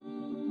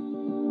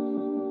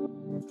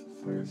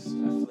first.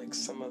 I flick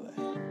some of that.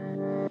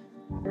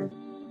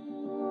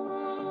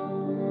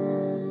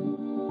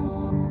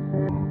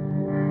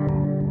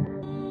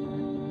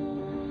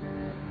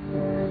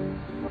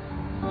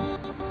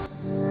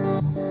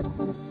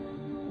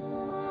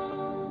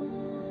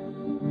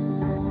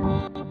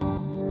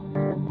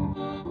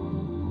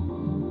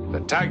 The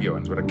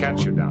Taguans would have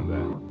catch you down there.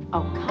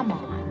 Oh, come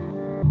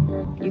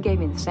on. You gave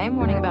me the same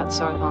warning about the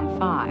Sarthong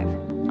 5.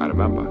 I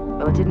remember.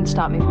 Well, it didn't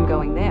stop me from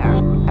going there.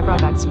 I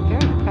brought back some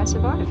very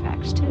impressive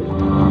artifacts, too.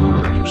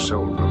 That you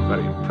sold for a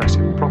very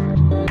impressive profit.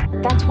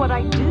 That's what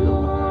I do.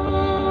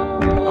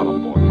 Not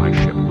on board my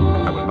ship.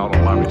 I will not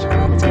allow it. It's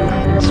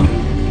getting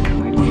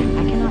extremely hard.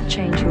 I cannot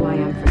change who I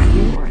am for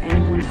you or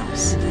anyone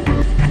else.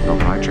 Nor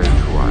can I change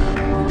who I am.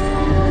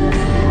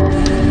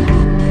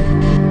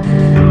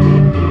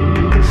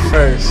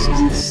 First,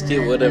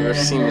 steal whatever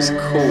seems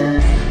cool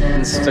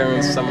and stir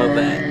in some of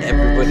that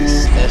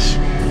everybody's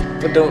special.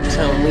 But don't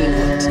tell me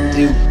what to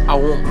do, I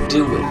won't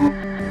do it.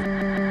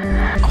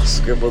 I'll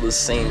scribble the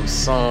same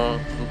song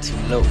in 2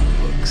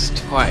 notebooks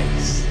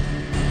twice.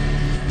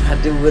 I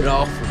do it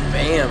all for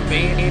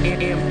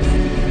Bambi.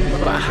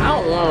 But I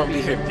don't wanna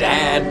be her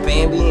dad.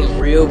 Bambi ain't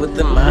real, but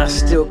them eyes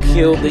still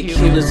kill. They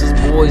killed us as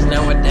boys,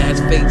 now our dad's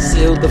fate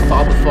sealed. The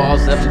father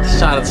falls after the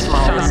shot of the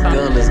smallest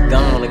gun is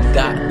gone and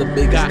got the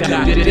biggest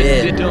dude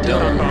dead.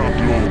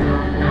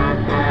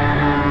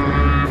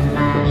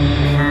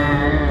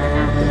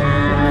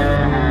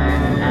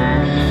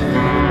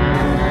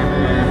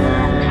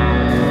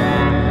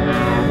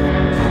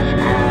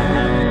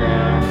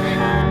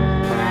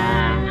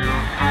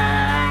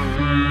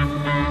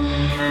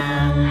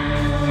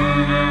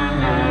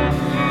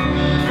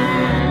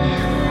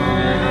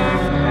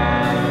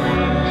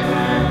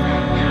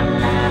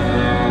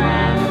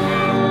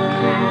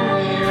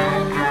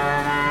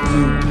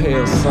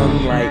 Pale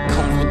sunlight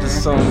comes with the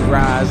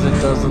sunrise. It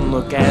doesn't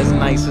look as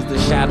nice as the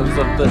shadows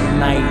of the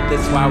night.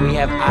 That's why we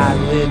have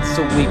eyelids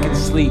so we can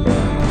sleep.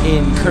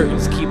 In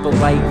curtains keep a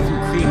light from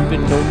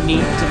creeping. No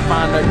need to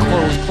find our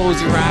clothes.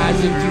 Close your eyes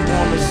if you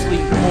wanna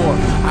sleep more.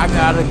 I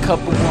got a cup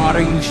of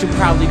water, you should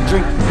probably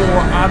drink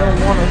more. I don't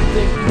wanna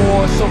think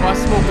more, so I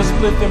smoke a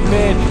spliff in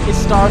bed. It's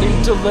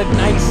starting to look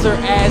nicer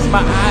as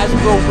my eyes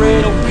grow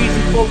red. No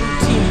reason for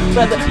routine,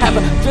 rather have a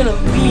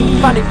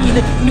adrenaline. Find it in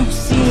a new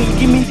scene.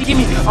 Give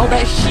me all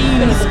that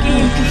sheen and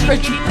scheme can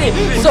stretch you thin.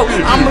 So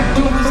I'ma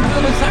do as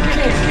good as I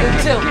can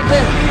until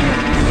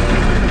then.